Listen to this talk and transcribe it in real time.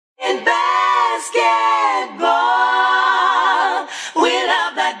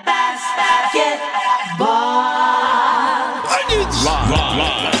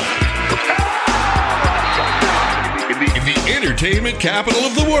entertainment capital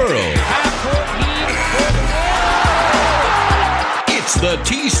of the world. It's the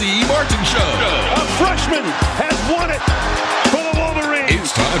T.C. Martin Show. A freshman has won it for the Wolverines.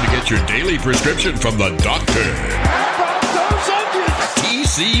 It's time to get your daily prescription from the doctor. How about those onions?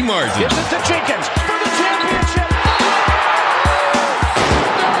 T.C. Martin. Gives it to Jenkins for the championship.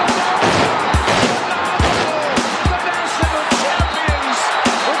 The national champions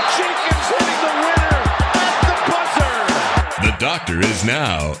with Jenkins hitting the winner at the buzzer. The doctor is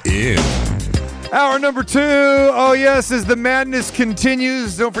now in. Hour number 2, oh yes, as the madness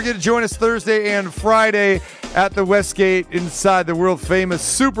continues. Don't forget to join us Thursday and Friday at the Westgate inside the world-famous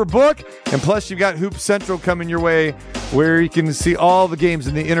Superbook. And plus, you've got Hoop Central coming your way where you can see all the games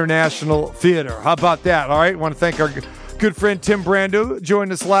in the International Theater. How about that? All right, I want to thank our good friend Tim Brando.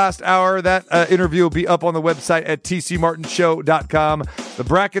 Joined us last hour. That interview will be up on the website at tcmartinshow.com. The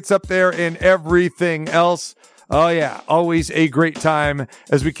brackets up there and everything else. Oh, yeah, always a great time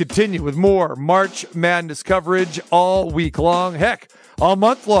as we continue with more March Madness coverage all week long. Heck, all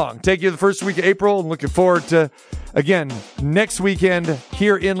month long. Take you the first week of April and looking forward to, again, next weekend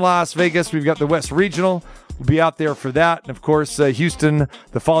here in Las Vegas. We've got the West Regional. We'll be out there for that. And, of course, Houston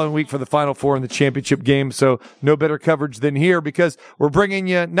the following week for the Final Four in the championship game. So no better coverage than here because we're bringing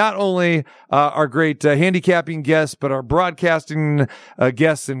you not only our great handicapping guests, but our broadcasting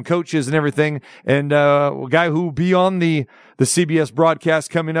guests and coaches and everything. And a guy who will be on the CBS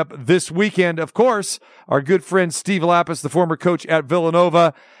broadcast coming up this weekend, of course, our good friend Steve Lappas, the former coach at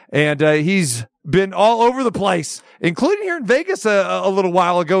Villanova. And he's been all over the place, including here in Vegas a little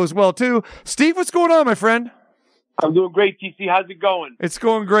while ago as well, too. Steve, what's going on, my friend? I'm doing great, TC. How's it going? It's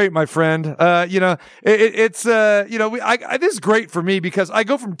going great, my friend. This is great for me because I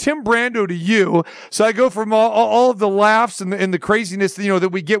go from Tim Brando to you. So I go from all of the laughs and the craziness, that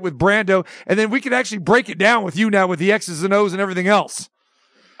we get with Brando. And then we can actually break it down with you now with the X's and O's and everything else.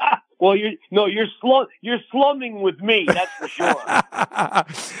 Well, you're slumming with me, that's for sure.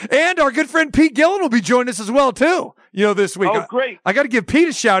 And our good friend Pete Gillen will be joining us as well, too, this week. Oh, great. I got to give Pete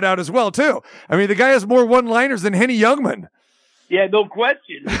a shout out as well, too. I mean, the guy has more one-liners than Henny Youngman. Yeah, no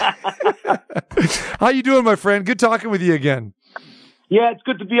question. How you doing, my friend? Good talking with you again. Yeah, it's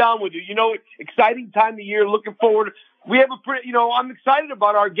good to be on with you. Exciting time of year. Looking forward. We have I'm excited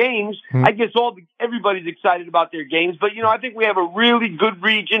about our games. I guess everybody's excited about their games, but I think we have a really good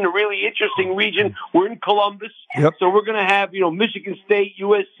region, a really interesting region. We're in Columbus, Yep. So we're going to have Michigan State,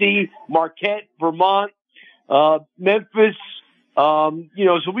 USC, Marquette, Vermont, Memphis.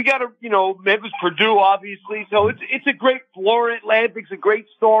 So we got Memphis, Purdue, obviously. So it's a great Florida Atlantic's a great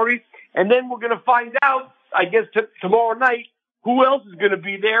story, and then we're going to find out, I guess, tomorrow night who else is going to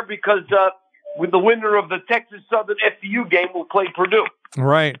be there because. With the winner of the Texas Southern FDU game, will play Purdue.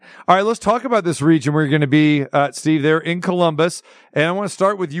 Right. All right, let's talk about this region we're going to be, Steve, there in Columbus. And I want to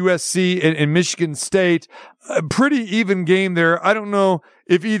start with USC and Michigan State. A pretty even game there. I don't know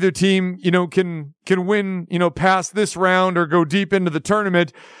if either team, can win, past this round or go deep into the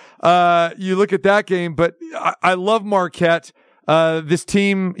tournament. You look at that game, but I love Marquette. This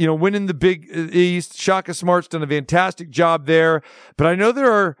team, winning the Big East. Shaka Smart's done a fantastic job there. But I know there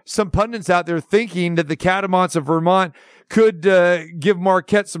are some pundits out there thinking that the Catamounts of Vermont could give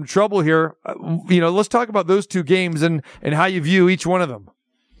Marquette some trouble here. Let's talk about those two games and how you view each one of them.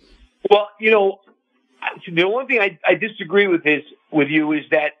 Well, the one thing I disagree with you is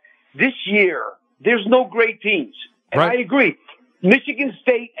that this year there's no great teams. And right. I agree. Michigan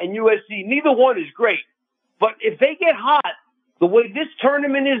State and USC, neither one is great. But if they get hot, the way this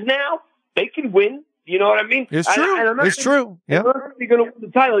tournament is now, they can win. You know what I mean? It's true. It's true. Yeah. They're going to win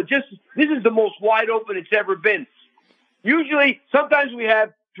the title. This is the most wide open it's ever been. Usually, sometimes we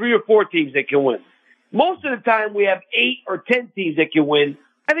have 3 or 4 teams that can win. Most of the time, we have 8 or 10 teams that can win.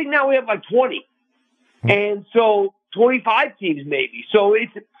 I think now we have like 20. And so 25 teams maybe. So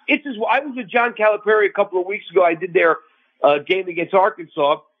it's just, I was with John Calipari a couple of weeks ago. I did their game against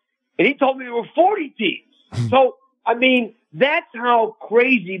Arkansas, and he told me there were 40 teams. So, I mean, that's how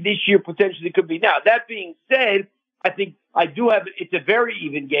crazy this year potentially could be. Now, that being said, I think it's a very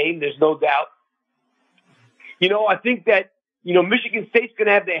even game. There's no doubt. I think that, Michigan State's going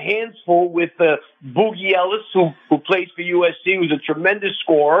to have their hands full with Boogie Ellis, who plays for USC, who's a tremendous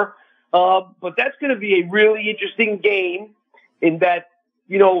scorer. But that's going to be a really interesting game in that,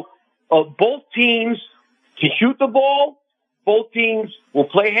 both teams can shoot the ball. Both teams will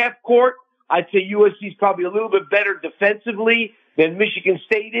play half court. I'd say USC is probably a little bit better defensively than Michigan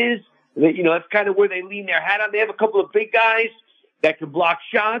State is. That's kind of where they lean their hat on. They have a couple of big guys that can block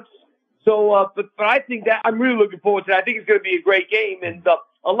shots. So, but I think that I'm really looking forward to it. I think it's going to be a great game. And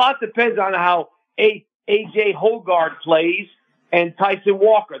a lot depends on how A.J. Hoggard plays. and Tyson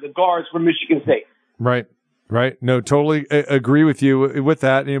Walker, the guards from Michigan State. Right. Right. No, totally agree with you with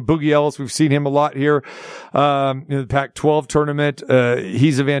that. Boogie Ellis, we've seen him a lot here in the Pac-12 tournament.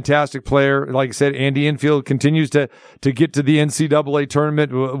 He's a fantastic player. Like I said, Andy Enfield continues to get to the NCAA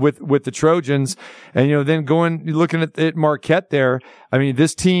tournament with the Trojans. And, then looking at Marquette there, I mean,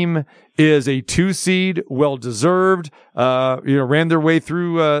 this team is a 2 seed, well-deserved, ran their way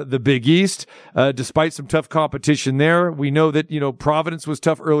through the Big East, despite some tough competition there. We know that, Providence was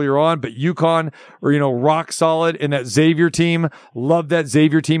tough earlier on, but UConn are, rock solid, and that Xavier team, love that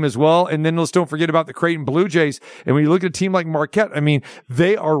Xavier team as well. And then let's don't forget about the Creighton Blue Jays. And when you look at a team like Marquette, I mean,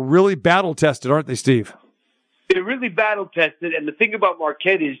 they are really battle-tested, aren't they, Steve? They're really battle-tested, and the thing about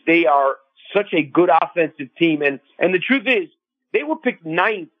Marquette is they are such a good offensive team. And the truth is, they were picked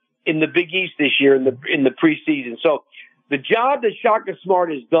 9th in the Big East this year in the preseason. So the job that Shaka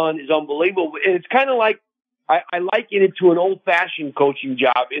Smart has done is unbelievable. And it's kind of like, I liken it to an old-fashioned coaching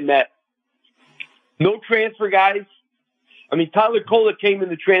job in that no transfer guys. I mean, Tyler Kolek came in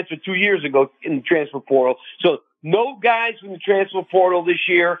the transfer 2 years ago in the transfer portal. So no guys from the transfer portal this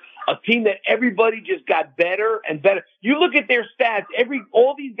year. A team that everybody just got better and better. You look at their stats.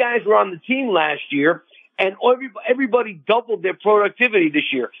 All these guys were on the team last year, and everybody doubled their productivity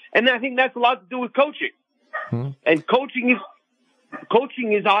this year. And I think that's a lot to do with coaching. And coaching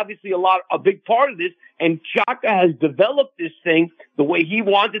is obviously a big part of this. And Shaka has developed this thing the way he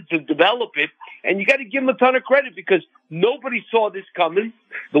wanted to develop it. And you got to give him a ton of credit because nobody saw this coming.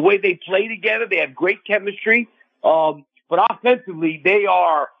 The way they play together, they have great chemistry. But offensively, they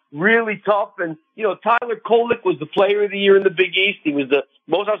are really tough. And, Tyler Kolek was the player of the year in the Big East. He was the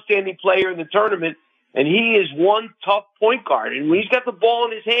most outstanding player in the tournament. And he is one tough point guard. And when he's got the ball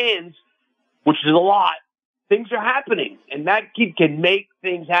in his hands, which is a lot, things are happening. And that kid can make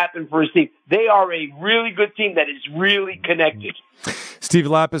things happen for his team. They are a really good team that is really connected. Steve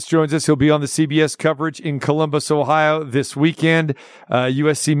Lappas joins us. He'll be on the CBS coverage in Columbus, Ohio this weekend.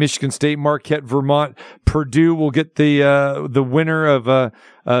 USC, Michigan State, Marquette, Vermont, Purdue will get the winner of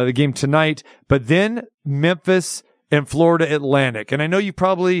the game tonight. But then Memphis and Florida Atlantic. And I know you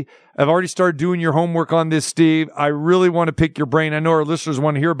probably have already started doing your homework on this, Steve. I really want to pick your brain. I know our listeners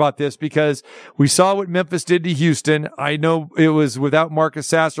want to hear about this because we saw what Memphis did to Houston. I know it was without Marcus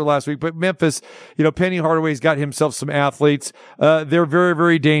Sasser last week, but Memphis, Penny Hardaway's got himself some athletes. They're very,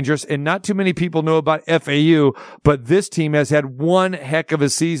 very dangerous, and not too many people know about FAU, but this team has had one heck of a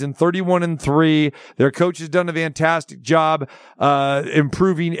season, 31-3. Their coach has done a fantastic job,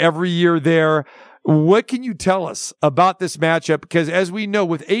 improving every year there. What can you tell us about this matchup? Because as we know,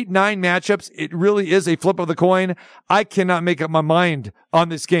 with 8-9 matchups, it really is a flip of the coin. I cannot make up my mind on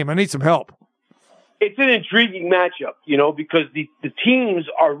this game. I need some help. It's an intriguing matchup, because the teams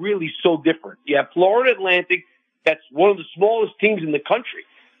are really so different. You have Florida Atlantic, that's one of the smallest teams in the country.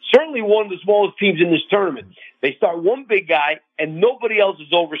 Certainly one of the smallest teams in this tournament. They start one big guy, and nobody else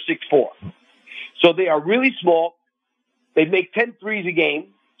is over 6'4". So they are really small. They make 10 threes a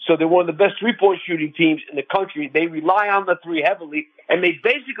game. So they're one of the best three-point shooting teams in the country. They rely on the three heavily, and they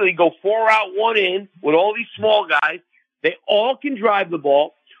basically go 4 out, 1 in with all these small guys. They all can drive the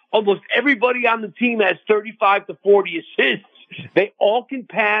ball. Almost everybody on the team has 35 to 40 assists. They all can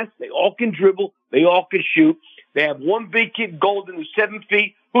pass. They all can dribble. They all can shoot. They have one big kid, Golden, who's 7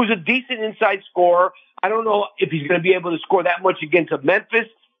 feet, who's a decent inside scorer. I don't know if he's going to be able to score that much against Memphis,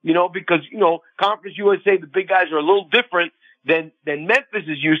 because, Conference USA, the big guys are a little different than Memphis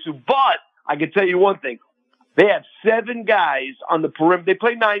is used to. But I can tell you one thing. They have 7 guys on the perimeter. They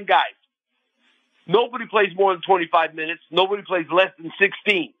play 9 guys. Nobody plays more than 25 minutes. Nobody plays less than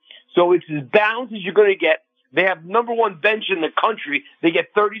 16. So it's as balanced as you're going to get. They have number 1 bench in the country. They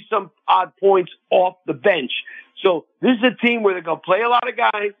get 30-some odd points off the bench. So this is a team where they're going to play a lot of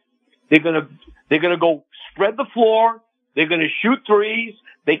guys. They're going to go spread the floor. They're going to shoot threes.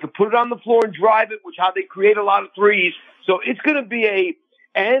 They can put it on the floor and drive it, which how they create a lot of threes. So it's going to be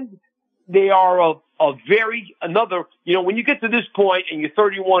and they are when you get to this point and you're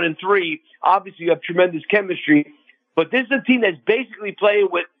 31-3, obviously you have tremendous chemistry. But this is a team that's basically playing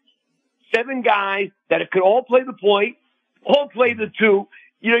with 7 guys that could all play the point, all play the 2.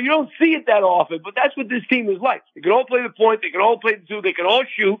 You don't see it that often, but that's what this team is like. They can all play the point, they can all play the 2, they can all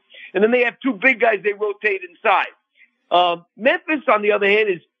shoot, and then they have 2 big guys they rotate inside. Memphis, on the other hand,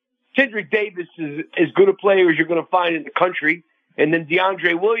 is Kendrick Davis is as good a player as you're going to find in the country. And then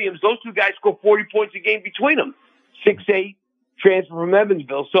DeAndre Williams, those 2 guys score 40 points a game between them. 6'8", transfer from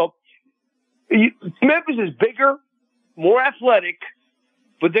Evansville. So Memphis is bigger, more athletic,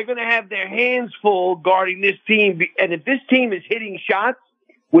 but they're going to have their hands full guarding this team. And if this team is hitting shots,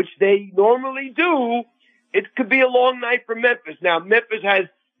 which they normally do, it could be a long night for Memphis. Now, Memphis has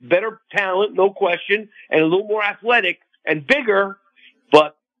better talent, no question, and a little more athletic and bigger,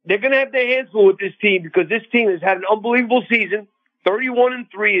 but they're going to have their hands full with this team because this team has had an unbelievable season,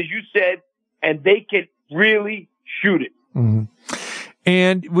 31-3, as you said, and they can really shoot it. Mm-hmm.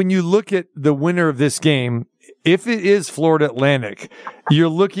 And when you look at the winner of this game, if it is Florida Atlantic, you're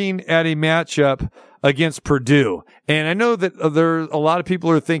looking at a matchup against Purdue. And I know that there a lot of people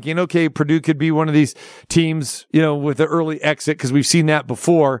are thinking, okay, Purdue could be one of these teams, with the early exit because we've seen that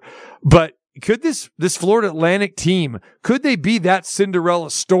before. But could this Florida Atlantic team, could they be that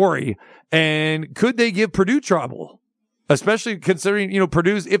Cinderella story? And could they give Purdue trouble? Especially considering,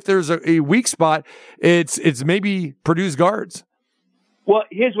 Purdue's, if there's a weak spot, it's maybe Purdue's guards. Well,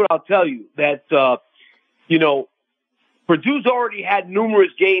 here's what I'll tell you, that, Purdue's already had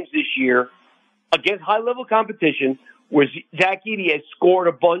numerous games this year against high-level competition where Zach Edey has scored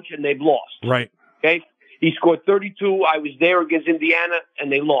a bunch and they've lost. Right. Okay? He scored 32. I was there against Indiana,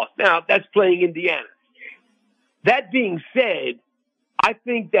 and they lost. Now, that's playing Indiana. That being said, I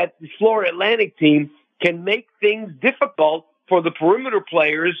think that the Florida Atlantic team can make things difficult for the perimeter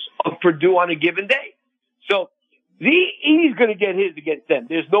players of Purdue on a given day. So, he's going to get his against them.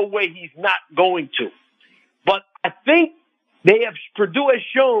 There's no way he's not going to. But I think Purdue has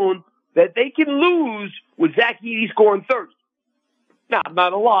shown that they can lose with Zach Edey scoring 30. Now,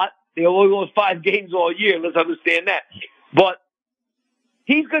 not a lot. They only lost 5 games all year. Let's understand that. But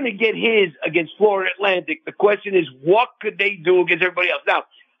he's going to get his against Florida Atlantic. The question is, what could they do against everybody else? Now,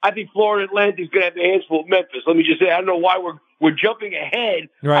 I think Florida Atlantic is going to have their hands full of Memphis. Let me just say, I don't know why we're jumping ahead.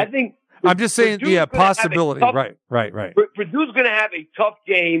 Right. I think I'm just saying, possibility. Right. Purdue's going to have a tough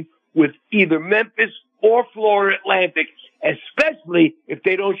game with either Memphis or Florida Atlantic, especially if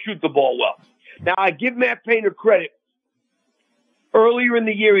they don't shoot the ball well. Now, I give Matt Painter credit. Earlier in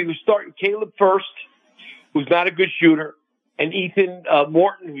the year, he was starting Caleb First, who's not a good shooter, and Ethan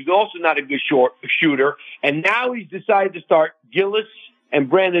Morton, who's also not a good shooter. And now he's decided to start Gillis and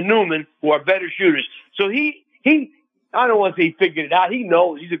Brandon Newman, who are better shooters. So he I don't want to say he figured it out. He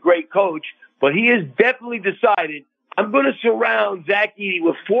knows he's a great coach, but he has definitely decided, I'm going to surround Zach Edey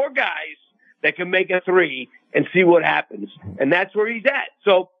with 4 guys that can make a 3 and see what happens. And that's where he's at.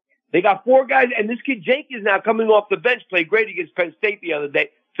 So they got 4 guys, and this kid Jenkins now coming off the bench, played great against Penn State the other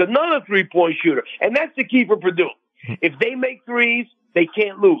day. It's another 3-point shooter. And that's the key for Purdue. If they make threes, they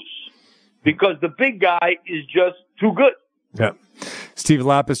can't lose because the big guy is just too good. Yeah. Steve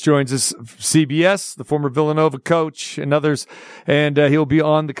Lappas joins us, CBS, the former Villanova coach, and others, and he'll be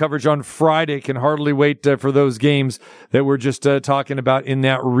on the coverage on Friday. Can hardly wait for those games that we're just talking about in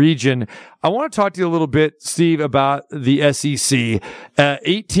that region. I want to talk to you a little bit, Steve, about the SEC.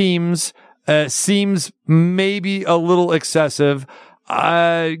 8 teams seems maybe a little excessive.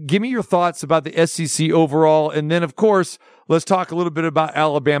 Give me your thoughts about the SEC overall, and then, of course, let's talk a little bit about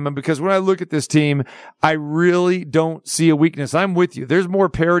Alabama, because when I look at this team, I really don't see a weakness. I'm with you. There's more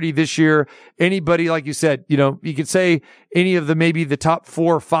parity this year. Anybody, like you said, you could say any of maybe the top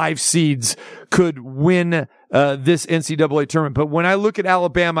 4 or 5 seeds could win this NCAA tournament. But when I look at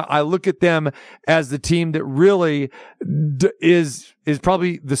Alabama, I look at them as the team that really is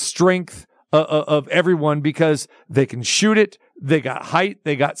probably the strength of everyone, because they can shoot it. They got height,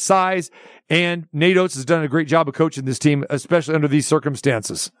 they got size, and Nate Oates has done a great job of coaching this team, especially under these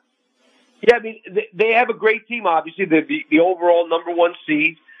circumstances. Yeah, I mean, they have a great team, obviously. They're the overall number 1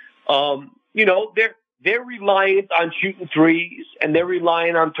 seed. They're reliant on shooting threes, and they're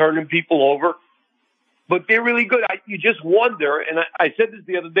reliant on turning people over. But they're really good. You just wonder, and I said this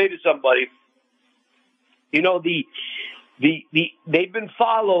the other day to somebody, they've been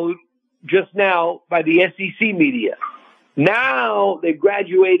followed just now by the SEC media. Now they're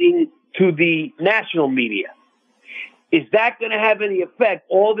graduating to the national media. Is that going to have any effect?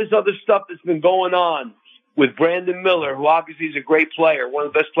 All this other stuff that's been going on with Brandon Miller, who obviously is a great player, one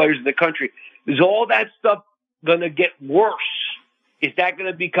of the best players in the country. Is all that stuff going to get worse? Is that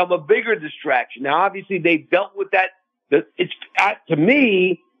going to become a bigger distraction? Now, obviously, they've dealt with that. To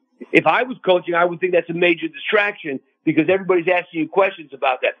me, if I was coaching, I would think that's a major distraction because everybody's asking you questions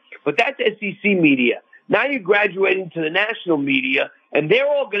about that. But that's SEC media. Now you're graduating to the national media, and they're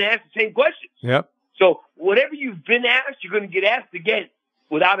all going to ask the same questions. Yep. So whatever you've been asked, you're going to get asked again,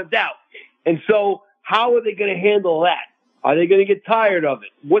 without a doubt. And so how are they going to handle that? Are they going to get tired of it?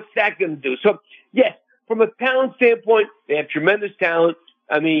 What's that going to do? So, yes, from a talent standpoint, they have tremendous talent.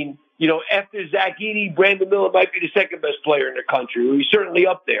 I mean, after Zach Edey, Brandon Miller might be the second best player in the country. He's certainly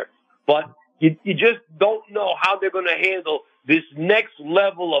up there. But you just don't know how they're going to handle this next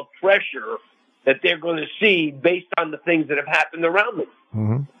level of pressure that they're going to see based on the things that have happened around them.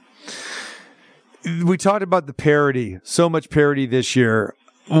 Mm-hmm. We talked about the parity, so much parity this year.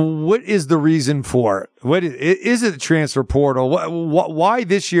 What is the reason for it? What is it? The transfer portal? Why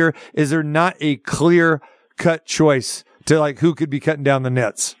this year is there not a clear-cut choice to like who could be cutting down the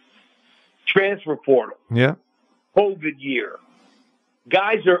nets? Transfer portal. Yeah. COVID year.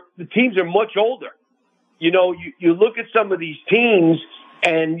 The teams are much older. You know, you look at some of these teams,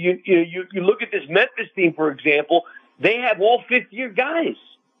 and you look at this Memphis team, for example. They have all fifth-year guys.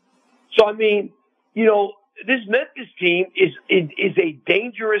 So I mean, you know, this Memphis team is a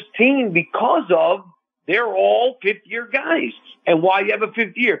dangerous team because of they're all fifth-year guys. And why you have a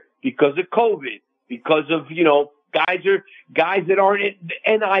fifth year? Because of COVID. Because of, you know, guys that aren't in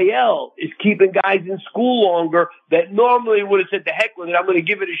NIL is keeping guys in school longer that normally would have said, the heck with it, I'm going to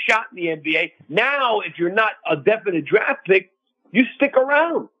give it a shot in the NBA. Now, if you're not a definite draft pick, you stick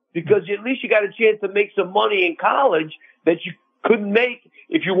around because at least you got a chance to make some money in college that you couldn't make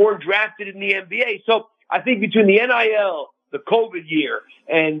if you weren't drafted in the NBA. So I think between the NIL, the COVID year,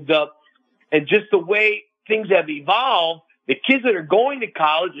 and just the way things have evolved, the kids that are going to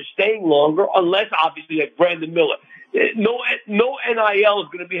college are staying longer, unless obviously like Brandon Miller. No NIL is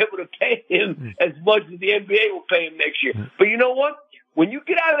going to be able to pay him as much as the NBA will pay him next year. But you know what? When you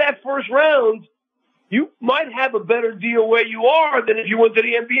get out of that first round, you might have a better deal where you are than if you went to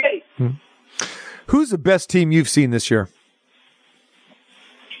the NBA. Who's the best team you've seen this year?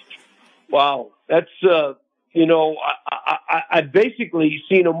 Wow. That's, you know, I've basically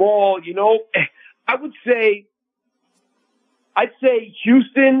seen them all. You know, I'd say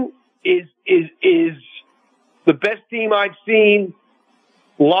Houston is the best team I've seen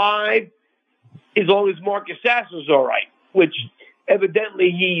live as long as Marcus Sasser's all right, which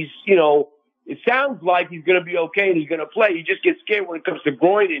evidently he's, you know, it sounds like he's going to be okay and he's going to play. He just gets scared when it comes to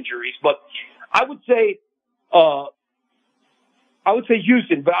groin injuries. But I would say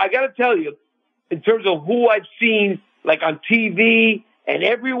Houston, but I got to tell you, in terms of who I've seen, like on TV and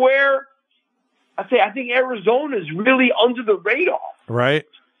everywhere, I think Arizona is really under the radar, right?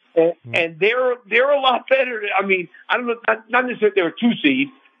 And they're a lot better. I mean, I don't know, not necessarily they're a 2 seed.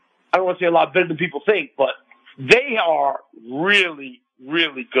 I don't want to say a lot better than people think, but they are really,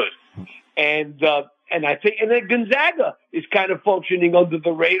 really good. And I think, and then Gonzaga is kind of functioning under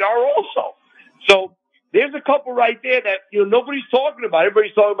the radar also. So there's a couple right there that, you know, nobody's talking about.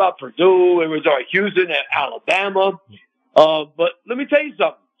 Everybody's talking about Purdue, everybody's talking about Houston and Alabama. But let me tell you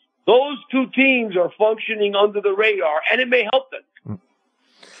something. Those 2 teams are functioning under the radar, and it may help them.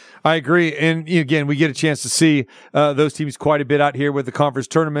 I agree. And again, we get a chance to see those teams quite a bit out here with the conference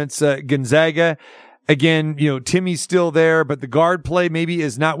tournaments. Gonzaga, again, you know, Timmy's still there, but the guard play maybe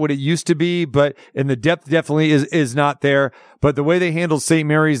is not what it used to be, and the depth definitely is not there. But the way they handled St.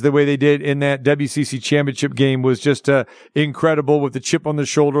 Mary's, the way they did in that WCC championship game was just incredible with the chip on the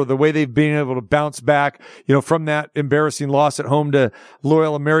shoulder, the way they've been able to bounce back, you know, from that embarrassing loss at home to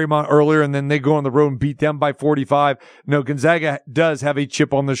Loyola Marymount earlier, and then they go on the road and beat them by 45. No, Gonzaga does have a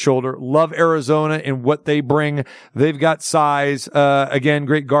chip on the shoulder. Love Arizona and what they bring. They've got size. Again,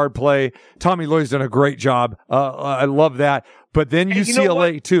 great guard play. Tommy Lloyd's done a great job. I love that. But then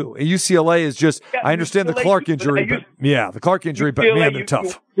UCLA too. And UCLA is just, I understand UCLA, the Clark injury, the Clark injury, but man, they're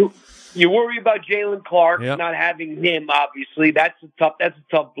tough. You worry about Jalen Clark not having him, obviously. That's a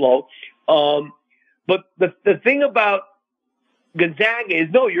tough blow. But the thing about Gonzaga is,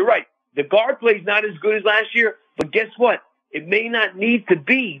 no, you're right. The guard play is not as good as last year, but guess what? It may not need to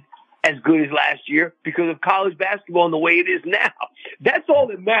be as good as last year because of college basketball and the way it is now. That's all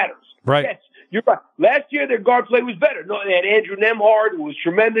that matters. Right. Yes, you're right. Last year, their guard play was better. No, they had Andrew Nembhard, who was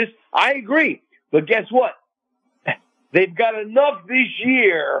tremendous. I agree. But guess what? They've got enough this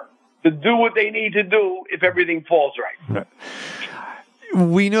year to do what they need to do if everything falls right.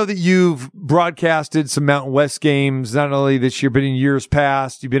 We know that you've broadcasted some Mountain West games, not only this year, but in years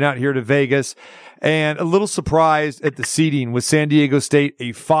past. You've been out here to Vegas, and a little surprised at the seeding with San Diego State,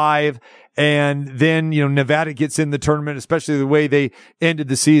 a 5. And then, you know, Nevada gets in the tournament, especially the way they ended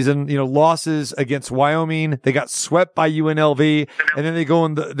the season, you know, losses against Wyoming. They got swept by UNLV, and then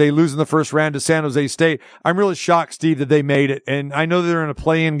they lose in the first round to San Jose State. I'm really shocked, Steve, that they made it. And I know they're in a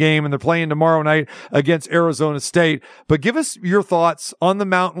play-in game and they're playing tomorrow night against Arizona State, but give us your thoughts on the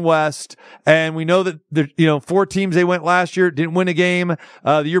Mountain West. And we know that the, you know, 4 teams they went last year, didn't win a game.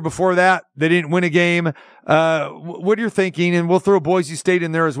 The year before that, they didn't win a game. What are you thinking? And we'll throw Boise State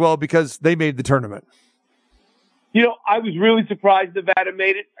in there as well because they made the tournament. You know, I was really surprised Nevada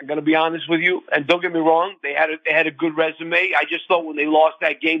made it. I'm going to be honest with you. And don't get me wrong, they had a good resume. I just thought when they lost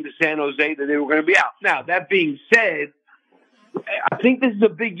that game to San Jose that they were going to be out. Now, that being said, I think this is a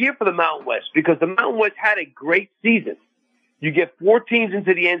big year for the Mountain West because the Mountain West had a great season. You get 4 teams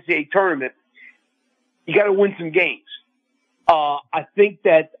into the NCAA tournament. you got to win some games. I think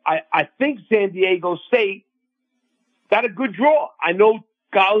San Diego State got a good draw. I know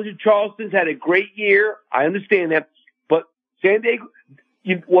College of Charleston's had a great year. I understand that. But San Diego,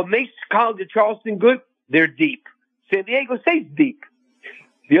 what makes College of Charleston good? They're deep. San Diego State's deep.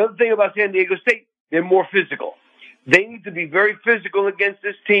 The other thing about San Diego State, they're more physical. They need to be very physical against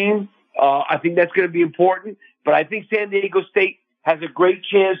this team. I think that's going to be important. But I think San Diego State has a great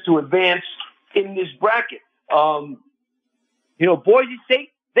chance to advance in this bracket. Boise State,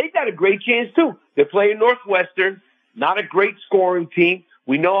 they got a great chance too. They're playing Northwestern, not a great scoring team.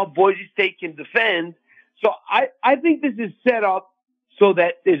 We know how Boise State can defend. So I think this is set up so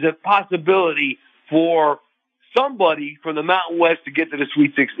that there's a possibility for somebody from the Mountain West to get to the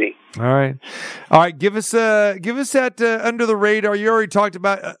Sweet 16. All right. Give us that under the radar. You already talked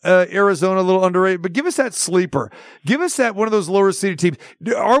about Arizona, a little underrated, but give us that sleeper. Give us that one of those lower seeded teams.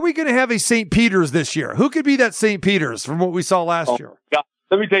 Are we going to have a St. Peter's this year? Who could be that St. Peter's from what we saw last year? God.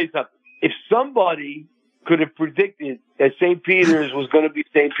 Let me tell you something. If somebody could have predicted that St. Peter's was going to be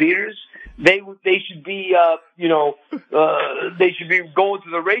St. Peter's, they should be they should be going to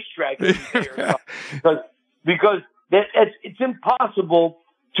the racetrack because it's impossible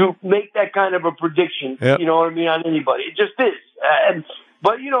to make that kind of a prediction. Yep. You know what I mean, on anybody. It just is.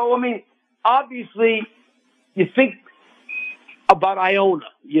 But obviously, you think about Iona.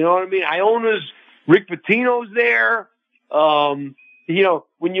 You know what I mean? Iona's Rick Pitino's there. When you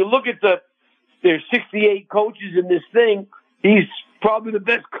look at there's 68 coaches in this thing, he's probably the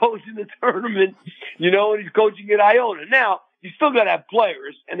best coach in the tournament, and he's coaching at Iona. Now, you still got to have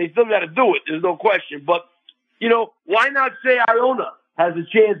players, and they still got to do it. There's no question. But, why not say Iona has a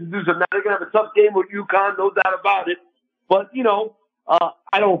chance to do something? Now, they're going to have a tough game with UConn, no doubt about it. But,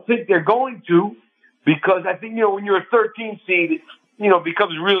 I don't think they're going to, because I think, when you're a 13 seed, it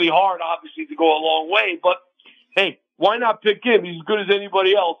becomes really hard, obviously, to go a long way. But, hey, why not pick him? He's as good as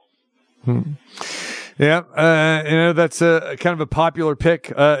anybody else. Yeah, that's a kind of a popular pick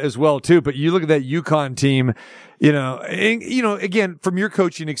as well too. But you look at that UConn team, again from your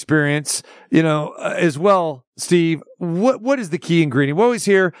coaching experience, as well, Steve. What is the key ingredient? We always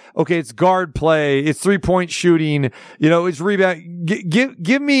hear, okay, it's guard play, it's 3-point shooting, it's rebound.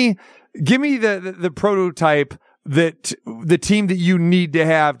 Give me the prototype that the team that you need to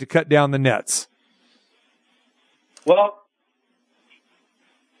have to cut down the nets. Well,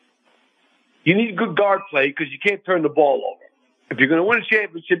 you need good guard play because you can't turn the ball over. If you're going to win a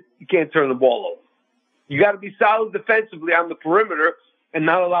championship, you can't turn the ball over. You got to be solid defensively on the perimeter and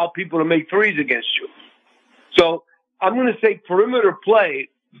not allow people to make threes against you. So I'm going to say perimeter play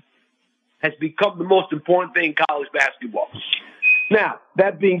has become the most important thing in college basketball. Now,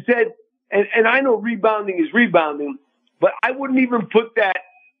 that being said, and I know rebounding is rebounding, but I wouldn't even put that.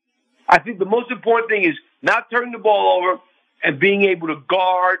 I think the most important thing is not turning the ball over and being able to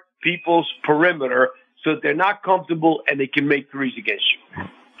guard people's perimeter so that they're not comfortable and they can make threes against you.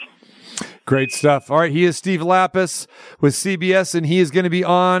 Great stuff. All right, he is Steve Lappas with CBS, and he is going to be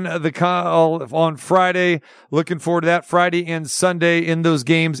on the call on Friday. Looking forward to that Friday and Sunday in those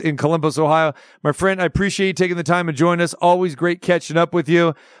games in Columbus, Ohio. My friend, I appreciate you taking the time to join us. Always great catching up with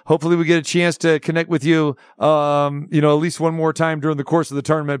you. Hopefully we get a chance to connect with you, at least one more time during the course of the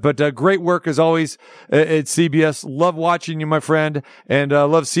tournament. But great work as always at CBS. Love watching you, my friend, and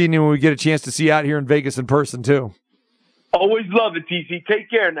love seeing you when we get a chance to see you out here in Vegas in person too. Always love it, TC. Take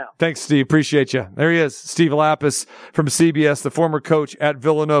care now. Thanks, Steve. Appreciate you. There he is, Steve Lappas from CBS, the former coach at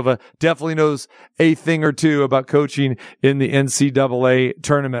Villanova. Definitely knows a thing or two about coaching in the NCAA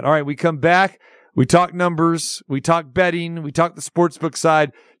tournament. All right, we come back. We talk numbers. We talk betting. We talk the sportsbook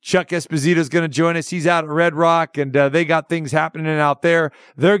side. Chuck Esposito is going to join us. He's out at Red Rock, and they got things happening out there.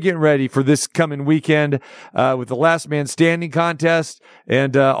 They're getting ready for this coming weekend with the Last Man Standing contest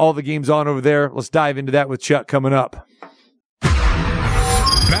and all the games on over there. Let's dive into that with Chuck coming up.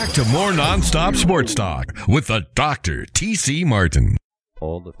 Back to more nonstop sports talk with the Dr. T.C. Martin.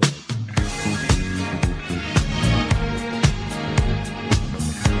 All the things.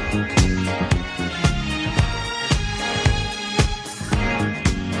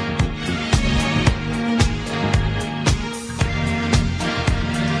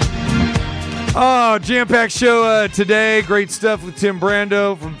 Oh, jam-packed show today. Great stuff with Tim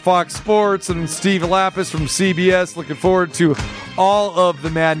Brando from Fox Sports and Steve Lappas from CBS. Looking forward to all of the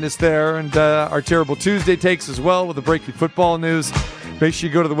madness there and our Terrible Tuesday takes as well with the breaking football news. Make sure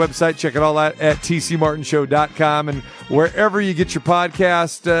you go to the website, check it all out at tcmartinshow.com, and wherever you get your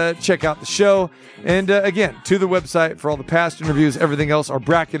podcast, check out the show. And again, to the website for all the past interviews, everything else. Our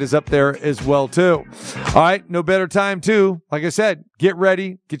bracket is up there as well, too. All right, no better time, too. Like I said, get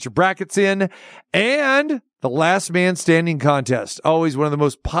ready, get your brackets in, and the Last Man Standing contest, always one of the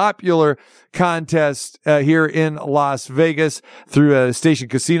most popular contests here in Las Vegas through Station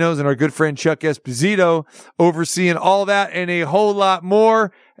Casinos, and our good friend Chuck Esposito overseeing all that and a whole lot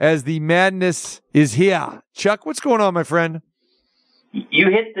more as the madness is here. Chuck, what's going on, my friend?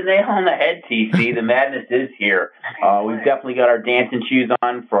 You hit the nail on the head, TC. The madness is here. We've definitely got our dancing shoes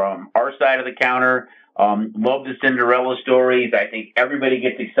on from our side of the counter. Love the Cinderella stories. I think everybody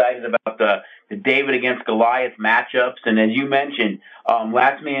gets excited about the David against Goliath matchups. And as you mentioned,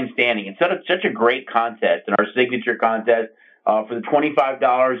 Last Man Standing. It's such a great contest. And our signature contest, for the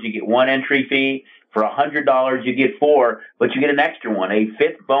 $25, you get one entry fee. For $100, you get four, but you get an extra one, a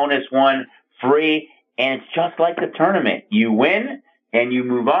fifth bonus one free. And it's just like the tournament. You win and you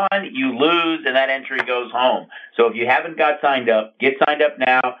move on, you lose, and that entry goes home. So if you haven't got signed up, get signed up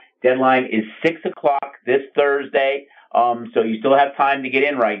now. Deadline is 6 o'clock this Thursday. So you still have time to get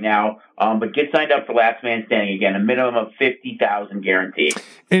in right now. But get signed up for Last Man Standing. Again, a minimum of $50,000 guaranteed.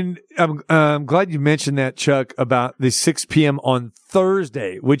 And I'm glad you mentioned that, Chuck, about the 6 p.m. on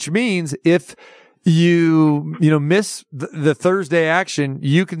Thursday, which means if you miss the Thursday action,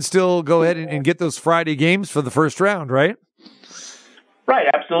 you can still go ahead and get those Friday games for the first round, right? Right,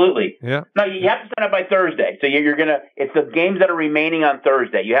 absolutely. Yeah. No, you have to sign up by Thursday. So it's the games that are remaining on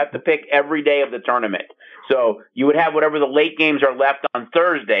Thursday. You have to pick every day of the tournament. So you would have whatever the late games are left on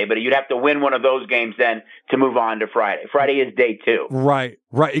Thursday, but you'd have to win one of those games then to move on to Friday. Friday is day 2. Right,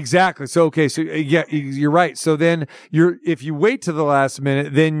 exactly. So, okay, so yeah, you're right. So then if you wait to the last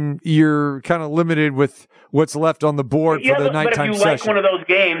minute, then you're kind of limited with what's left on the board for the nighttime session. But if you like one of those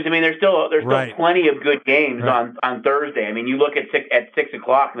games, I mean, there's still plenty of good games on Thursday. I mean, you look at 6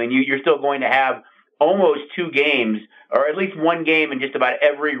 o'clock, I mean, you're still going to have almost 2 games, or at least one game in just about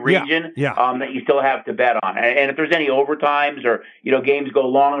every region that you still have to bet on. And if there's any overtimes or, games go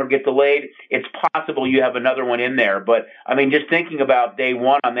long or get delayed, it's possible you have another one in there. But, I mean, just thinking about day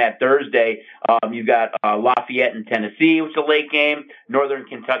 1 on that Thursday, you've got Lafayette in Tennessee, which is a late game, Northern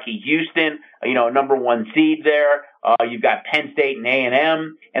Kentucky, Houston, number 1 seed there. You've got Penn State and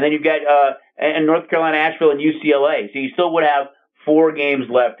A&M, and then you've got and North Carolina, Asheville, and UCLA. So you still would have 4 games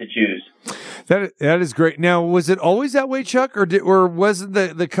left to choose. That is great. Now, was it always that way, Chuck, or wasn't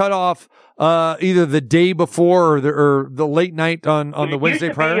the cutoff either the day before or the late night on the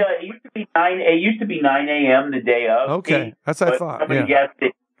Wednesday prior? It used to be 9 a.m. the day of. Okay, that's what I thought. Somebody guessed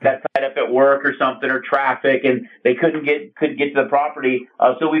it got tied up at work or something or traffic, and they couldn't get to the property.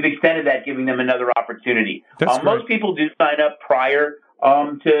 So we've extended that, giving them another opportunity. Most people do sign up prior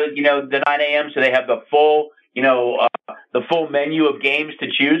to the 9 a.m. so they have the full menu of games to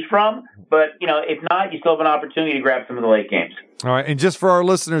choose from. But, if not, you still have an opportunity to grab some of the late games. All right. And just for our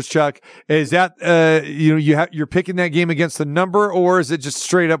listeners, Chuck, is that, you're picking that game against the number, or is it just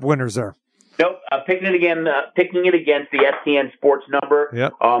straight up winners there? Nope. Picking it against the STN Sports number.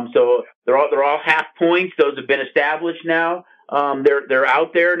 Yep. So they're all half points. Those have been established now. They're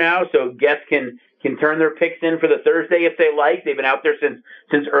out there now. So guests can turn their picks in for the Thursday if they like. They've been out there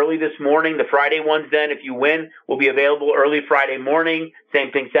since early this morning. The Friday ones then, if you win, will be available early Friday morning. Same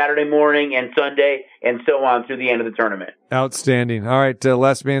thing Saturday morning and Sunday, and so on through the end of the tournament. Outstanding. All right,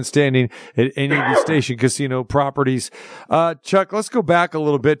 Last Man Standing at any of the Station Casino properties. Chuck, let's go back a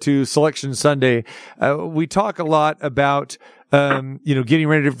little bit to Selection Sunday. We talk a lot about getting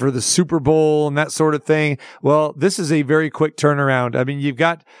ready for the Super Bowl and that sort of thing. Well, this is a very quick turnaround. I mean, you've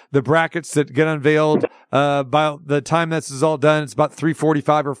got the brackets that get unveiled by the time this is all done. It's about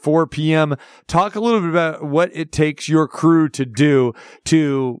 3:45 or 4 p.m. Talk a little bit about what it takes your crew to do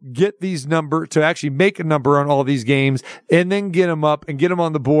to get these numbers, to actually make a number on all these games, and then get them up and get them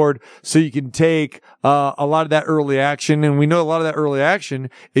on the board so you can take a lot of that early action. And we know a lot of that early action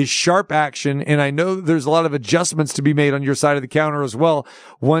is sharp action. And I know there's a lot of adjustments to be made on your side of the counter as well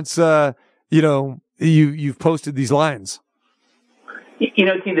once you've posted these lines.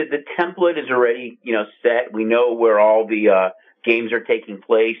 The template is already set. We know where all the games are taking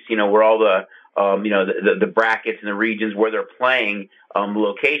place, where all the brackets and the regions where they're playing.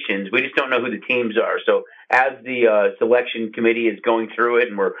 locations. We just don't know who the teams are. So as the selection committee is going through it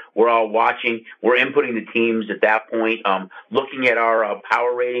and we're all watching, we're inputting the teams at that point, looking at our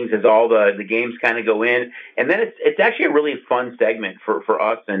power ratings as all the games kind of go in. And then it's actually a really fun segment for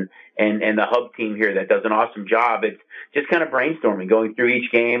us and the hub team here that does an awesome job. It's just kind of brainstorming, going through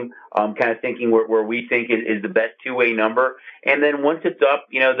each game, kind of thinking where we think is the best two-way number. And then once it's up,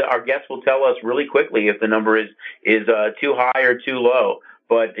 our guests will tell us really quickly if the number is too high or too low.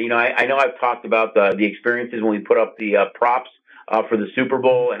 But, I know I've talked about the experiences when we put up the props for the Super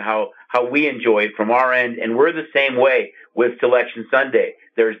Bowl and how we enjoy it from our end. And we're the same way with Selection Sunday.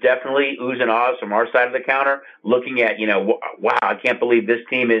 There's definitely oohs and ahs from our side of the counter looking at, wow, I can't believe this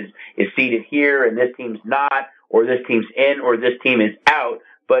team is seated here and this team's not, or this team's in, or this team is out.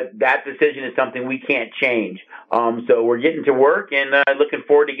 But that decision is something we can't change. So we're getting to work and looking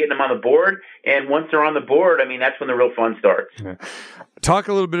forward to getting them on the board. And once they're on the board, that's when the real fun starts. Yeah. Talk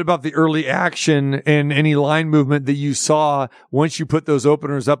a little bit about the early action and any line movement that you saw once you put those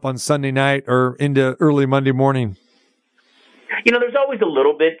openers up on Sunday night or into early Monday morning. There's always a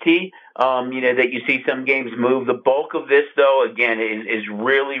little bit, T, that you see some games move. The bulk of this, though, again, is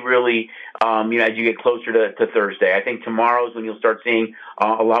really, really, as you get closer to Thursday. I think tomorrow is when you'll start seeing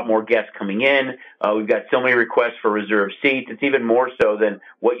a lot more guests coming in. We've got so many requests for reserved seats. It's even more so than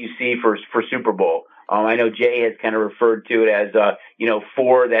what you see for Super Bowl. I know Jay has kind of referred to it as,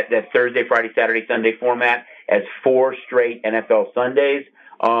 four, that Thursday, Friday, Saturday, Sunday format as 4 straight NFL Sundays.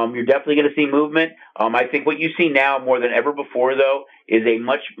 You're definitely going to see movement. I think what you see now more than ever before, though, is a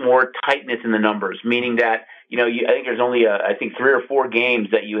much more tightness in the numbers, meaning that, I think there's only, 3 or 4 games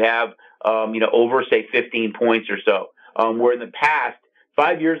that you have, over, say, 15 points or so. Where in the past,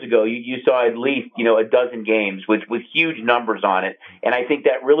 5 years ago, you saw at least, a dozen games with huge numbers on it. And I think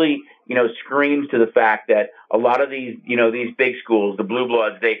that really, screams to the fact that a lot of these, these big schools, the Blue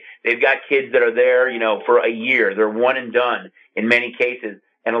Bloods, they've got kids that are there, for a year. They're one and done in many cases.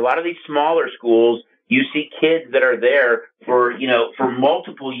 And a lot of these smaller schools, you see kids that are there for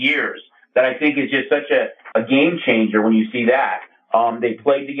multiple years. That I think is just such a game changer when you see that. They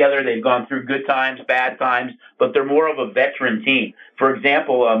played together. They've gone through good times, bad times, but they're more of a veteran team. For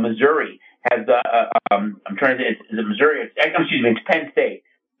example, Missouri has is it Missouri? It's Penn State.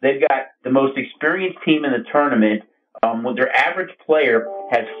 They've got the most experienced team in the tournament. With their average player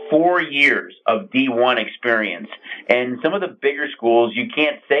has 4 years of D1 experience. And some of the bigger schools, you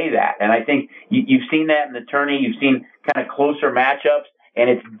can't say that. And I think you've seen that in the tourney. You've seen kind of closer matchups. And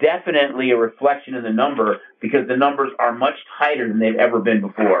it's definitely a reflection of the number because the numbers are much tighter than they've ever been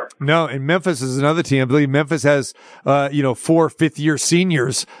before. No, and Memphis is another team. I believe Memphis has, 4 fifth-year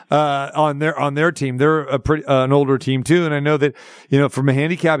seniors on their team. They're an older team too. And I know that, from a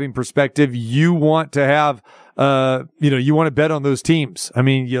handicapping perspective, you want to have you want to bet on those teams. I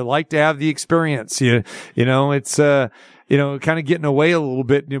mean, you like to have the experience. It's kind of getting away a little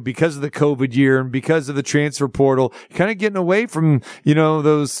bit, because of the COVID year and because of the transfer portal, kind of getting away from,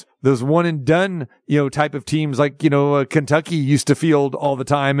 those one and done, type of teams like, Kentucky used to field all the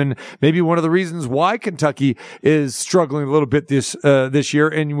time. And maybe one of the reasons why Kentucky is struggling a little bit this year.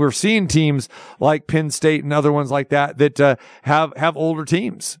 And we're seeing teams like Penn State and other ones like that have older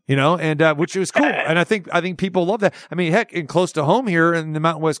teams, and, which is cool. And I think people love that. I mean, heck, and close to home here in the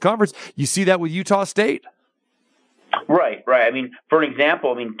Mountain West Conference, you see that with Utah State. Right. I mean, for an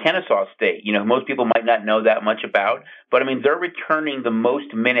example, Kennesaw State, most people might not know that much about, but they're returning the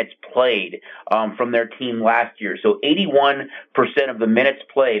most minutes played from their team last year. So 81% of the minutes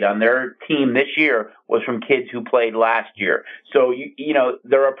played on their team this year was from kids who played last year. So,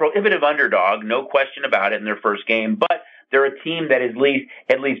 they're a prohibitive underdog, no question about it in their first game, but they're a team that at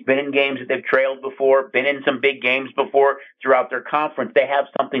least been in games that they've trailed before, been in some big games before throughout their conference. They have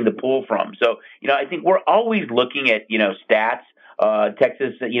something to pull from. So, I think we're always looking at, stats.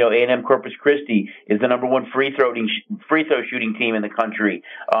 Texas, A&M Corpus Christi is the number 1 free throw shooting team in the country.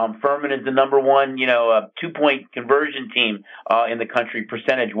 Furman is the number 1, 2-point conversion team in the country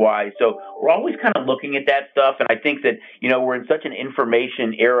percentage wise. So we're always kind of looking at that stuff. And I think that, we're in such an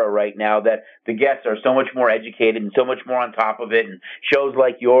information era right now that the guests are so much more educated and so much more on top of it. And shows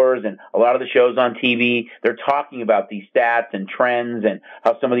like yours and a lot of the shows on TV, they're talking about these stats and trends and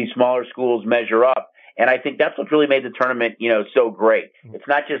how some of these smaller schools measure up. And I think that's what really made the tournament, so great. It's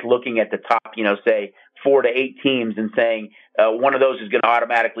not just looking at the top, say 4 to 8 teams and saying one of those is going to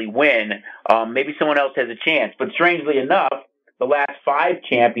automatically win. Maybe someone else has a chance. But strangely enough, the last 5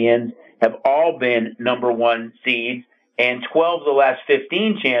 champions have all been number 1 seeds, and 12 of the last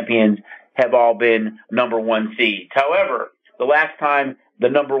 15 champions have all been number 1 seeds. However, the last time the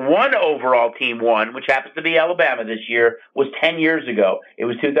number 1 overall team won, which happens to be Alabama this year, was 10 years ago. It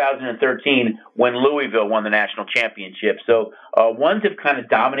was 2013 when Louisville won the national championship. So ones have kind of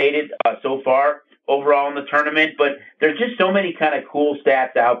dominated so far overall in the tournament, but there's just so many kind of cool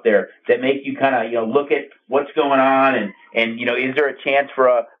stats out there that make you kind of, look at what's going on and is there a chance for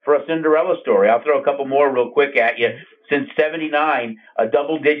a Cinderella story? I'll throw a couple more real quick at you. Since 79, a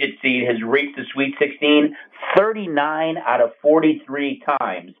double-digit seed has reached the Sweet 16 39 out of 43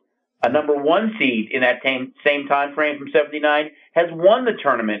 times. A number 1 seed in that same time frame from 79 has won the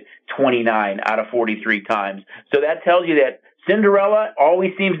tournament 29 out of 43 times. So that tells you that Cinderella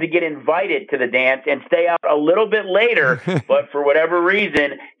always seems to get invited to the dance and stay out a little bit later, but for whatever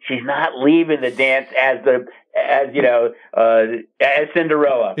reason, she's not leaving the dance as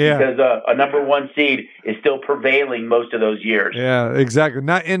Cinderella, because a number 1 seed is still prevailing most of those years. Yeah, exactly.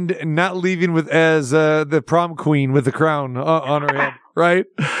 Not leaving with as the prom queen with the crown on her head. Right.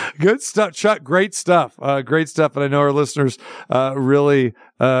 Good stuff, Chuck. Great stuff. Great stuff. And I know our listeners really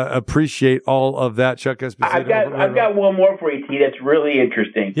appreciate all of that. Chuck Esposito. I've got one more for you, T, that's really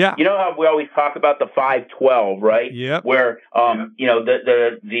interesting. Yeah. You know how we always talk about the 5-12, right? Yep. Where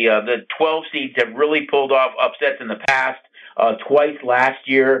the 12 seeds have really pulled off upsets in the past, twice last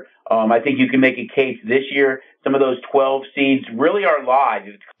year. I think you can make a case this year. Some of those 12 seeds really are live.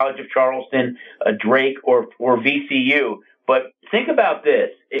 It's College of Charleston, Drake, or VCU. But think about this.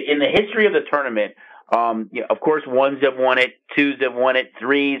 In the history of the tournament, of course, 1s have won it, 2s have won it,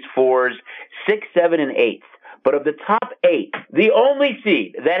 3s, 4s, 6, 7, and 8s. But of the top 8, the only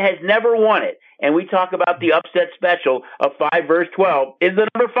seed that has never won it, and we talk about the upset special of 5 versus 12, is the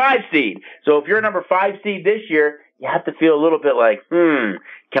number 5 seed. So if you're a number 5 seed this year, you have to feel a little bit like, can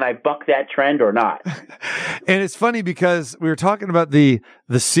I buck that trend or not? And it's funny because we were talking about the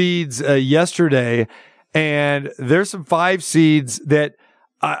seeds yesterday, and there's some 5 seeds that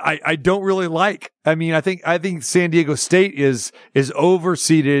I don't really like. I mean, I think San Diego State is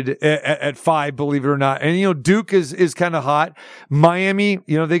overseeded at 5, believe it or not. And, Duke is kind of hot. Miami,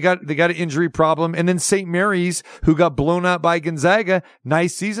 they got an injury problem. And then St. Mary's, who got blown out by Gonzaga.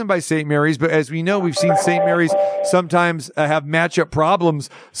 Nice season by St. Mary's. But as we know, we've seen St. Mary's sometimes have matchup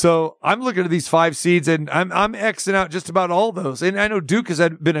problems. So I'm looking at these 5 seeds and I'm Xing out just about all those. And I know Duke has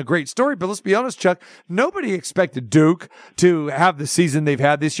been a great story, but let's be honest, Chuck, nobody expected Duke to have the season they've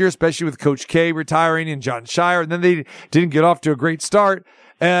had this year, especially with Coach K retiring and John Shire, and then they didn't get off to a great start.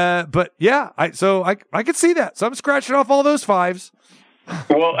 But yeah, I could see that. So I'm scratching off all those 5s.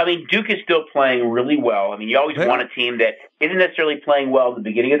 Well, I mean, Duke is still playing really well. I mean, you always want a team that isn't necessarily playing well at the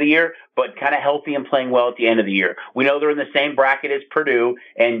beginning of the year, but kind of healthy and playing well at the end of the year. We know they're in the same bracket as Purdue,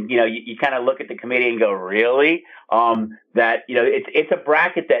 and, you kind of look at the committee and go, really? It's a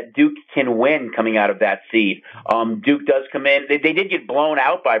bracket that Duke can win coming out of that seed. Duke does come in. They did get blown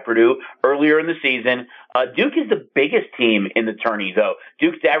out by Purdue earlier in the season. Duke is the biggest team in the tourney, though.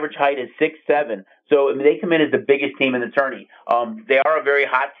 Duke's average height is 6'7". So they come in as the biggest team in the tourney. They are a very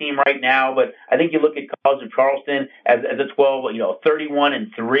hot team right now, but I think you look at College of Charleston as a 12,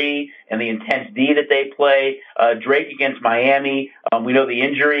 31-3, and the intense D that they play. Drake against Miami. We know the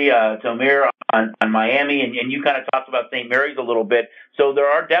injury to Amir on Miami, and you kind of talked about St. Mary's a little bit. So there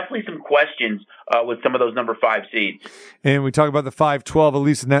are definitely some questions with some of those number 5 seeds. And we talk about the 5-12, at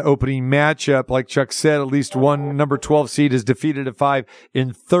least in that opening matchup. Like Chuck said, at least one number 12 seed is defeated a 5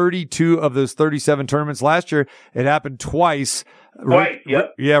 in 32 of those 37 tournaments. Last year, it happened twice. Right.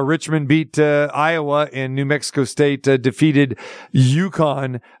 Yep. Yeah, Richmond beat Iowa, and New Mexico State defeated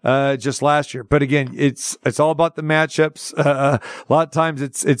UConn just last year. But again, it's all about the matchups. A lot of times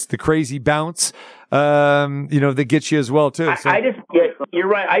it's the crazy bounce, that gets you as well too. So. You're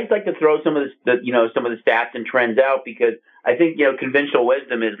right. I just like to throw some of the stats and trends out because I think conventional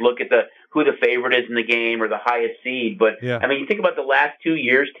wisdom is look at who the favorite is in the game or the highest seed. But I mean, you think about the last 2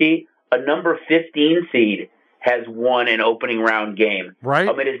 years, T. A number 15 seed has won an opening round game. Right.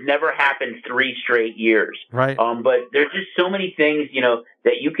 It has never happened 3 straight years. Right. But there's just so many things,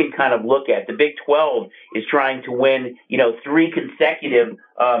 that you can kind of look at. The Big 12 is trying to win, 3 consecutive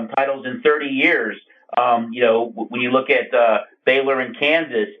titles in 30 years. When you look at Baylor and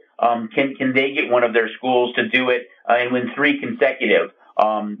Kansas, can they get one of their schools to do it and win 3 consecutive?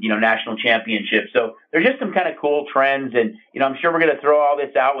 National championships. So there's just some kind of cool trends. And, I'm sure we're going to throw all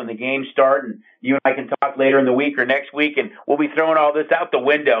this out when the games start, and you and I can talk later in the week or next week, and we'll be throwing all this out the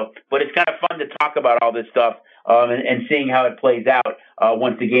window. But it's kind of fun to talk about all this stuff and seeing how it plays out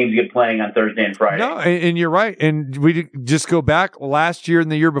once the games get playing on Thursday and Friday. No, and you're right. And we just go back last year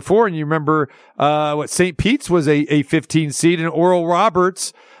and the year before, and you remember St. Pete's was a 15 seed, and Oral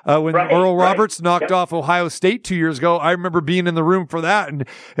Roberts when Oral Roberts knocked off Ohio State 2 years ago. I remember being in the room for that, and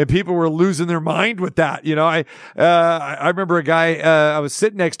people were losing their mind with that. I remember a guy I was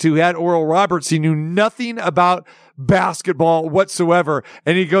sitting next to who had Oral Roberts. He knew nothing about basketball whatsoever,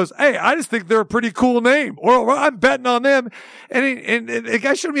 and he goes, "Hey, I just think they're a pretty cool name. I'm betting on them." And the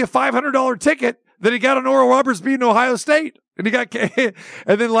guy showed me a $500 ticket that he got on Oral Roberts beating Ohio State. And and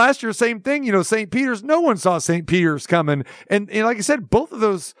then last year, same thing, St. Peter's, no one saw St. Peter's coming. And like I said, both of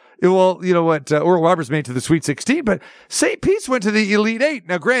those, Oral Roberts made it to the Sweet 16, but St. Pete's went to the Elite Eight.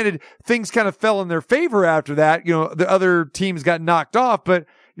 Now, granted, things kind of fell in their favor after that. The other teams got knocked off, but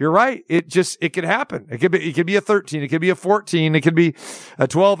you're right. It could happen. It could be a 13. It could be a 14. It could be a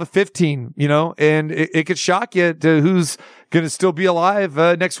 12, a 15, and it could shock you to who's going to still be alive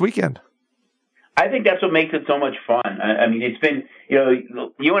next weekend. I think that's what makes it so much fun. I mean, it's been,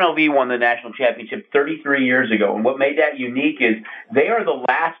 UNLV won the national championship 33 years ago. And what made that unique is they are the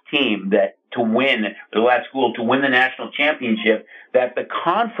last team the last school to win the national championship, that the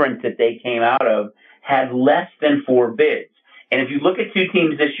conference that they came out of had less than 4 bids. And if you look at 2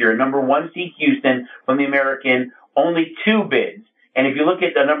 teams this year, number 1 seed Houston from the American, only 2 bids. And if you look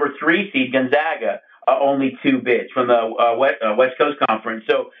at the number 3 seed Gonzaga, only 2 bids from the West Coast Conference.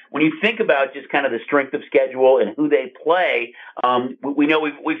 So when you think about just kind of the strength of schedule and who they play, we know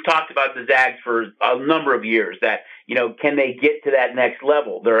we've talked about the Zags for a number of years that, can they get to that next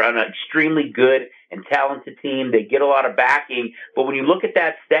level? They're an extremely good and talented team. They get a lot of backing. But when you look at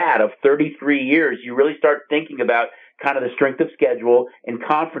that stat of 33 years, you really start thinking about kind of the strength of schedule and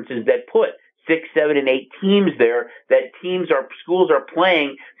conferences that put 6, 7, and 8 teams there, that schools are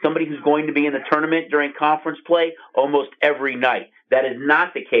playing somebody who's going to be in the tournament during conference play almost every night. That is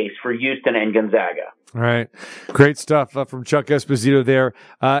not the case for Houston and Gonzaga. All right. Great stuff from Chuck Esposito there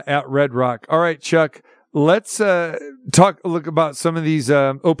at Red Rock. All right, Chuck, let's look about some of these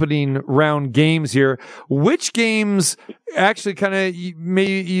opening round games here. Which games actually kind of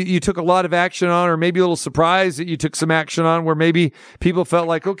maybe you took a lot of action on, or maybe a little surprised that you took some action on where maybe people felt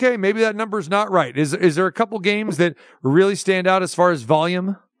like, okay, maybe that number's not right? Is there a couple games that really stand out as far as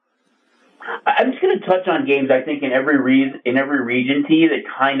volume? I'm just going to touch on games I think in every region, T, that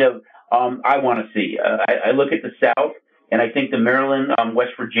kind of I want to see. I look at the South, and I think the Maryland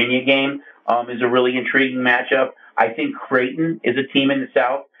West Virginia game is a really intriguing matchup. I think Creighton is a team in the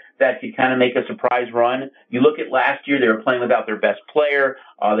South that could kind of make a surprise run. You look at last year, they were playing without their best player.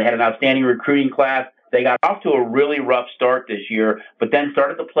 They had an outstanding recruiting class. They got off to a really rough start this year, but then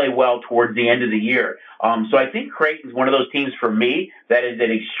started to play well towards the end of the year. So I think Creighton's one of those teams for me that is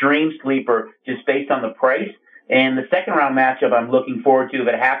an extreme sleeper just based on the price. And the second round matchup I'm looking forward to, if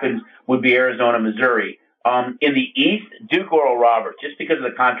it happens, would be Arizona, Missouri. In the East, Duke, Oral Roberts, just because of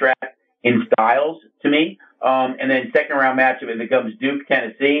the contract in styles to me. And then second round matchup, if it comes Duke,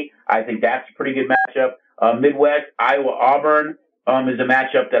 Tennessee, I think that's a pretty good matchup. Midwest, Iowa, Auburn is a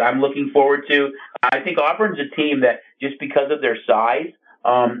matchup that I'm looking forward to. I think Auburn's a team that just because of their size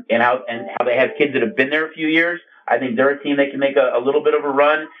and how they have kids that have been there a few years, I think they're a team that can make a little bit of a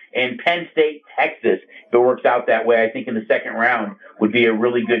run. And Penn State, Texas, if it works out that way, I think in the second round would be a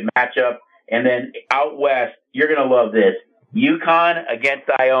really good matchup. And then out west, you're going to love this. UConn against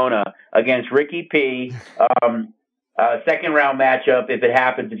Iona, against Ricky P. Second round matchup, if it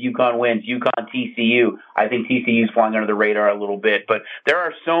happens, if UConn wins, UConn TCU. I think TCU's flying under the radar a little bit, but there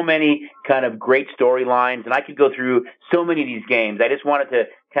are so many kind of great storylines, and I could go through so many of these games. I just wanted to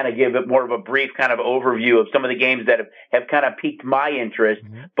kind of give it more of a brief kind of overview of some of the games that have kind of piqued my interest.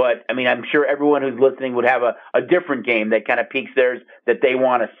 Mm-hmm. But I mean, I'm sure everyone who's listening would have a different game that kind of piques theirs that they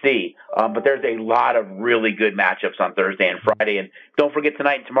want to see. But there's a lot of really good matchups on Thursday and Friday. And don't forget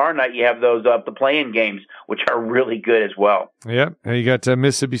tonight and tomorrow night, you have those the play-in games, which are really good as well. Yeah. You got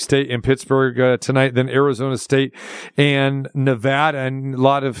Mississippi State and Pittsburgh tonight, then Arizona State and Nevada, and a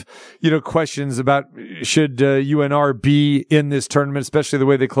lot of, questions about should UNR be in this tournament, especially the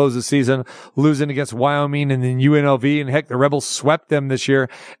way they close the season, losing against Wyoming and then UNLV, and heck, the Rebels swept them this year.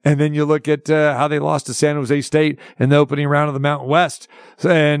 And then you look at how they lost to San Jose State in the opening round of the Mountain West,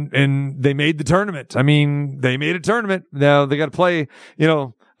 and they made the tournament. I mean, they made a tournament. Now they got to play,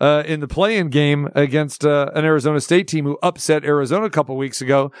 in the play-in game against an Arizona State team who upset Arizona a couple weeks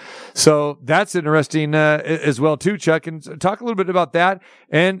ago. So that's interesting as well too, Chuck. And talk a little bit about that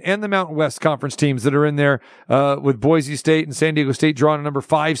and the Mountain West Conference teams that are in there with Boise State and San Diego State drawing a number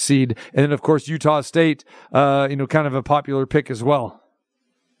 5 seed. And then, of course, Utah State, kind of a popular pick as well.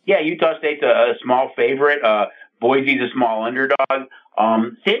 Yeah, Utah State's a small favorite. Boise's a small underdog.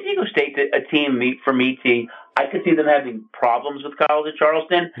 San Diego State's a team, for me, T. I could see them having problems with College of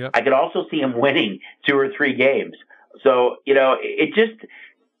Charleston. Yep. I could also see them winning 2 or 3 games. So,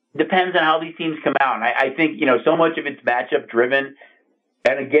 depends on how these teams come out. And I think, so much of it's matchup driven.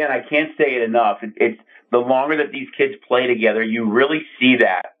 And again, I can't say it enough. It's the longer that these kids play together, you really see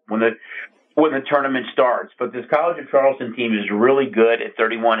that when the tournament starts. But this College of Charleston team is really good at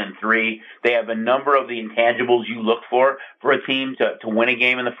 31-3. They have a number of the intangibles you look for a team to win a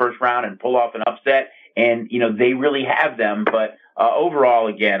game in the first round and pull off an upset. And, they really have them. But overall,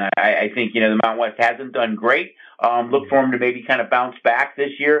 again, I think, the Mountain West hasn't done great. Look for them to maybe kind of bounce back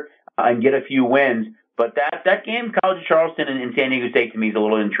this year and get a few wins. But that game, College of Charleston and San Diego State, to me is a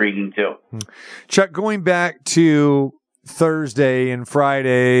little intriguing too. Chuck, going back to Thursday and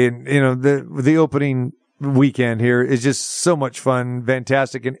Friday, and the opening weekend here is just so much fun,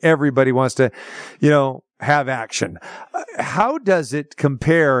 fantastic, and everybody wants to, have action. How does it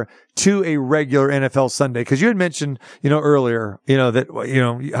compare to a regular NFL Sunday? Because you had mentioned, earlier,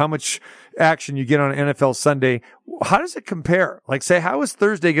 that how much action you get on an NFL Sunday. How does it compare? Like, say, how is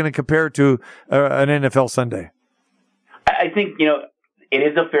Thursday going to compare to an NFL Sunday? I think, it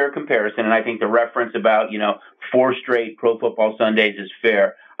is a fair comparison, and I think the reference about, 4 straight Pro Football Sundays is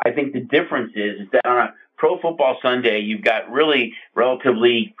fair. I think the difference is that on a Pro Football Sunday, you've got really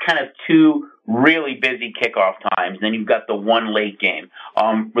relatively kind of 2 really busy kickoff times. Then you've got the one late game.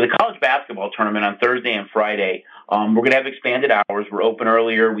 With the college basketball tournament on Thursday and Friday, we're going to have expanded hours. We're open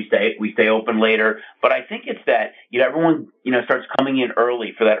earlier. We stay open later. But I think it's that, everyone, starts coming in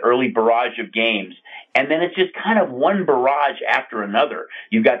early for that early barrage of games. And then it's just kind of one barrage after another.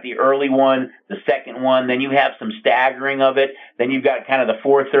 You've got the early one, the second one, then you have some staggering of it. Then you've got kind of the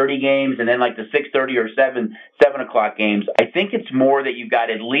 4:30 games and then like the 6:30 or 7 o'clock games. I think it's more that you've got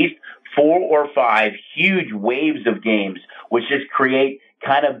at least 4 or 5 huge waves of games, which just create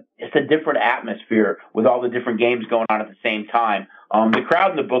it's a different atmosphere with all the different games going on at the same time. The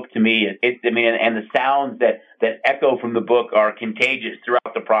crowd in the book, to me, and the sounds that echo from the book are contagious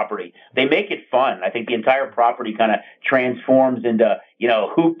throughout the property. They make it fun. I think the entire property kind of transforms into,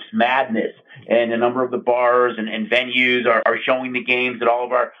 hoops madness, and a number of the bars and venues are showing the games at all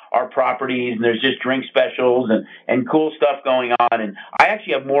of our properties, and there's just drink specials and cool stuff going on. And I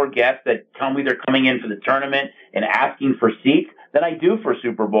actually have more guests that tell me they're coming in for the tournament and asking for seats than I do for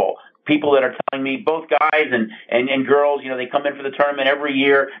Super Bowl. People that are telling me, both guys and girls, they come in for the tournament every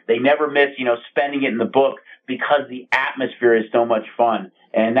year. They never miss, spending it in the book because the atmosphere is so much fun.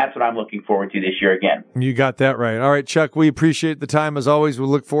 And that's what I'm looking forward to this year again. You got that right. All right, Chuck, we appreciate the time as always. We'll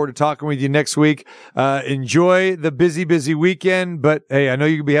look forward to talking with you next week. Enjoy the busy weekend, but hey, I know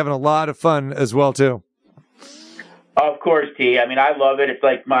you'll be having a lot of fun as well too. Of course, T. I love it. It's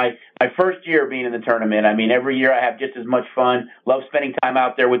like my first year being in the tournament. Every year I have just as much fun. Love spending time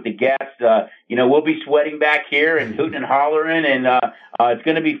out there with the guests. We'll be sweating back here and hooting and hollering, and it's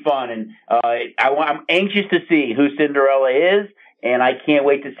going to be fun. And I'm anxious to see who Cinderella is. And I can't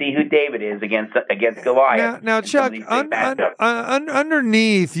wait to see who David is against Goliath. Now Chuck,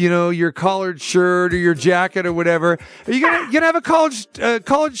 underneath, your collared shirt or your jacket or whatever, are you gonna have a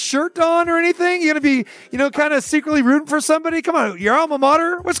college shirt on or anything? You gonna be, kind of secretly rooting for somebody? Come on, your alma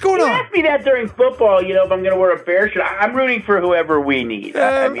mater. What's going on? You asked me that during football. If I'm gonna wear a Bear shirt, I'm rooting for whoever we need.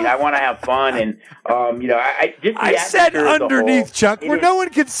 I want to have fun, and I said underneath, Chuck, where no one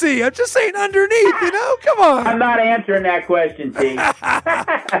can see. I'm just saying underneath. Come on. I'm not answering that question, T.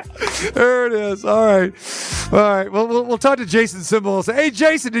 There it is. All right. Well, we'll talk to Jason Simbal and say, hey,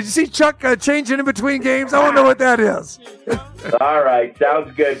 Jason, did you see Chuck changing in between games? I want to know what that is. All right.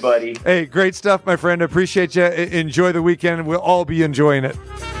 Sounds good, buddy. Hey, great stuff, my friend. I appreciate you. Enjoy the weekend. We'll all be enjoying it.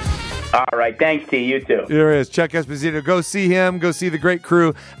 All right. Thanks, T. You too. There it is. Chuck Esposito. Go see him. Go see the great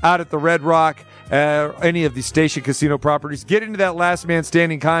crew out at the Red Rock. Any of the Station Casino properties. Get into that last man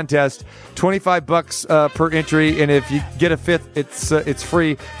standing contest. $25 per entry, and if you get a fifth, it's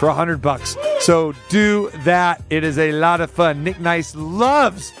free for $100. So do that. It is a lot of fun. Nick Nice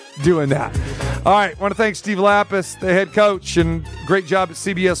loves doing that. All right, want to thank Steve Lappas, the head coach, and great job at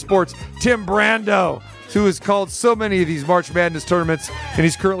CBS Sports. Tim Brando, who has called so many of these March Madness tournaments, and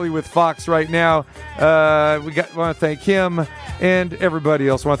he's currently with Fox right now. Want to thank him and everybody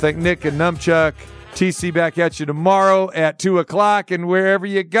else. Want to thank Nick and Numchuck. TC back at you tomorrow at 2 o'clock, and wherever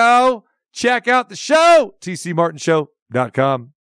you go, check out the show, tcmartinshow.com.